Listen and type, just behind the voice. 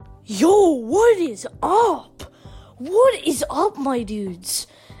Yo, what is up? What is up, my dudes?